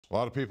A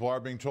lot of people are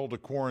being told to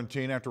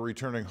quarantine after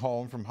returning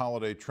home from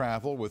holiday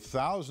travel, with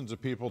thousands of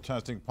people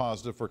testing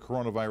positive for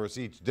coronavirus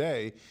each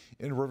day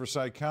in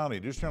Riverside County.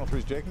 News Channel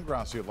 3's Jake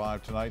Ingrassia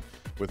live tonight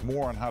with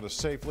more on how to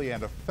safely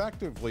and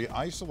effectively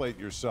isolate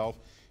yourself,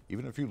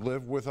 even if you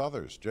live with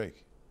others.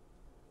 Jake.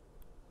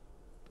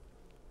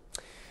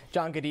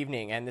 John, good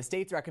evening. And the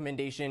state's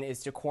recommendation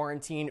is to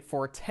quarantine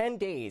for 10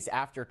 days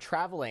after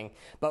traveling.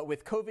 But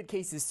with COVID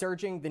cases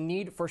surging, the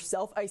need for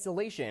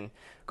self-isolation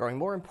growing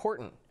more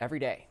important every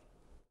day.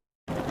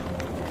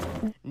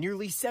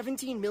 Nearly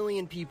 17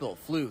 million people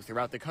flew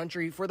throughout the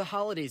country for the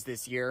holidays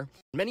this year.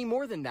 Many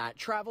more than that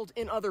traveled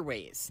in other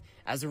ways.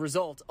 As a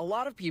result, a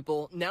lot of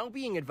people now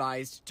being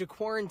advised to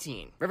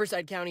quarantine.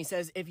 Riverside County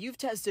says if you've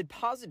tested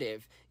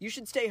positive, you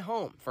should stay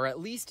home for at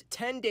least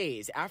 10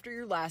 days after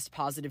your last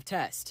positive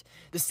test.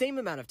 The same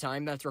amount of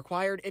time that's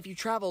required if you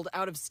traveled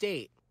out of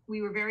state.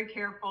 We were very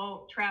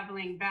careful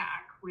traveling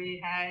back.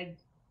 We had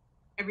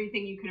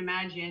everything you can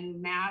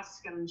imagine,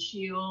 mask and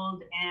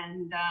shield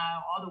and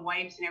all the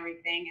wipes and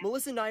everything.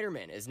 Melissa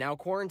Niederman is now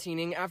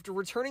quarantining after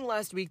returning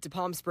last week to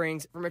Palm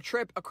Springs from a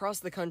trip across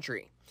the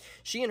country.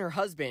 She and her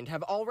husband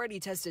have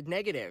already tested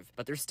negative,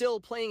 but they're still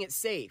playing it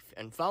safe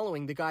and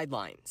following the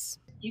guidelines.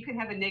 You could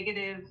have a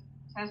negative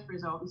test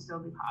result and still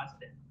be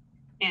positive.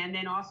 And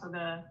then also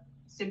the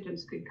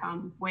symptoms could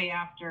come way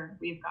after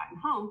we've gotten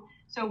home.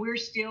 So we're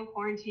still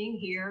quarantining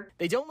here.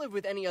 They don't live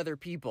with any other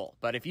people,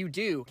 but if you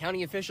do,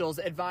 county officials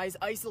advise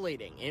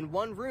isolating in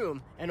one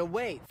room and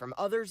away from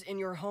others in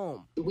your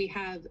home. We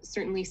have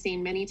certainly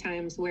seen many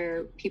times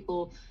where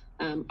people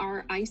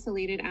are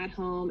isolated at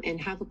home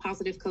and have a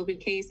positive COVID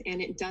case,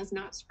 and it does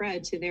not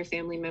spread to their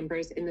family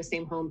members in the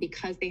same home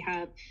because they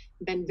have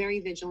been very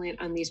vigilant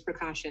on these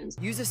precautions.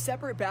 Use a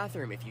separate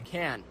bathroom if you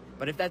can,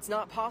 but if that's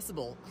not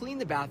possible, clean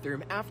the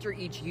bathroom after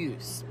each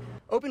use.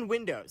 Open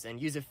windows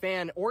and use a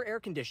fan or air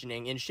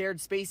conditioning in shared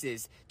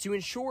spaces to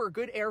ensure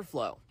good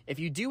airflow. If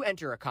you do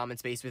enter a common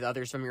space with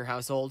others from your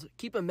household,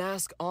 keep a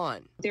mask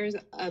on. There's,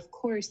 of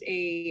course,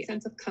 a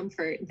sense of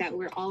comfort that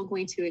we're all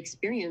going to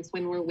experience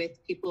when we're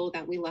with people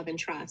that we love and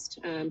trust.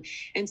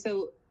 And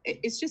so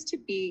it's just to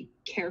be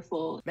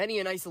careful. Many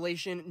in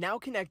isolation now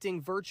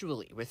connecting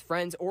virtually with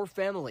friends or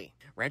family.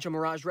 Rancho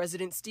Mirage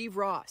resident Steve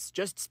Ross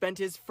just spent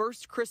his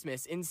first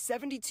Christmas in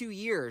 72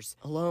 years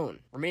alone.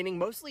 Remaining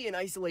mostly in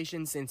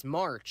isolation since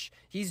March,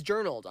 he's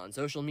journaled on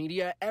social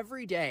media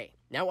every day,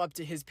 now up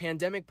to his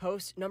pandemic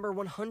post number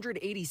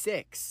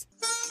 186.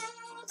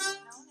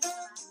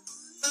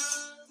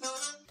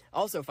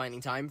 Also finding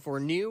time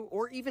for new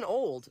or even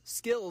old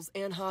skills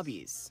and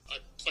hobbies. I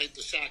played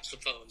the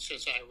saxophone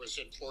since I was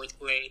in 4th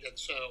grade, and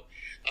so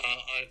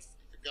I've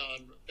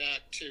gone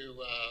back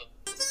to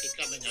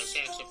becoming a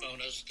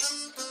saxophonist.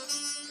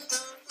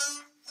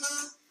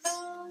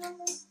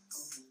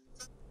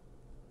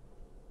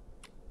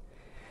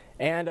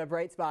 And a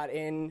bright spot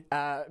in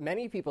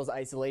many people's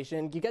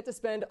isolation, you get to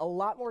spend a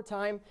lot more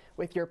time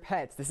with your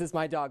pets. This is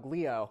my dog,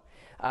 Leo.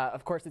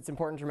 Of course, it's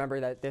important to remember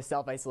that this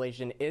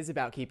self-isolation is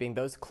about keeping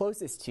those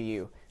closest to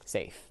you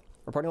safe.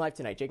 Reporting live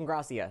tonight, Jake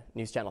Ingrassia,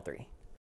 News Channel 3.